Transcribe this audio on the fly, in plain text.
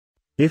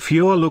If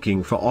you're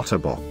looking for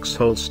Otterbox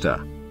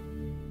holster,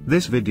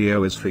 this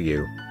video is for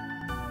you.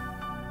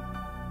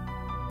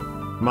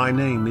 My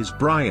name is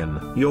Brian,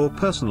 your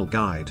personal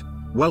guide.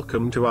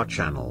 Welcome to our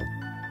channel.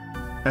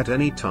 At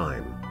any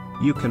time,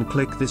 you can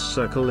click this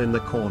circle in the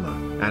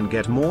corner and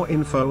get more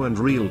info and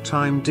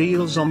real-time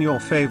deals on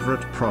your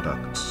favorite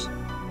products.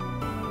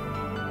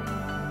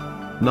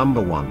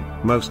 Number 1,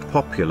 most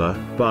popular,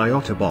 by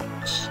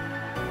Otterbox.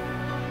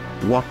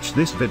 Watch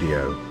this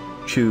video.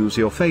 Choose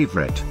your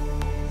favorite.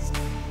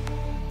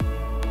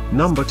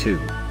 Number 2,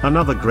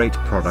 another great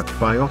product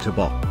by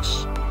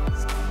Otterbox.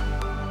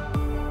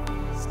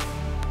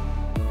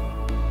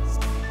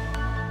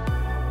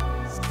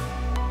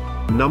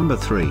 Number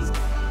 3.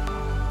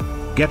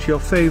 Get your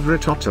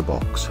favorite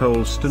Otterbox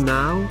holster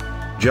now?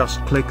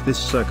 Just click this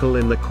circle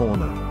in the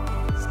corner.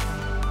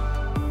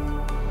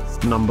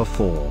 Number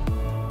 4.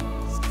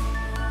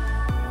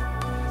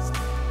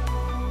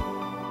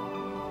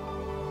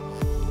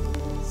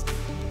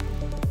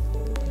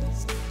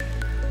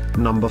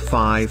 Number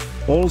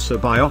 5, also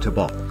by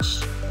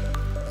Otterbox.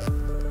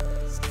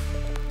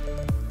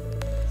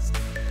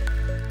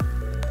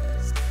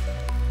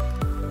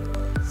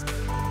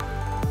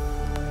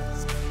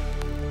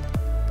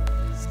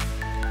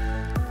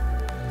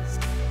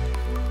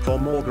 For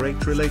more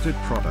great related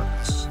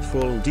products,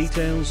 full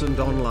details and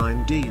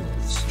online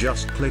deals,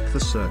 just click the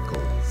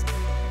circle.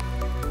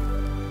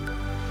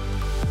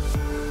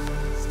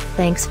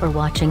 Thanks for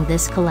watching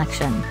this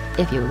collection.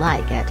 If you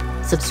like it,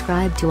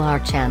 subscribe to our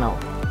channel.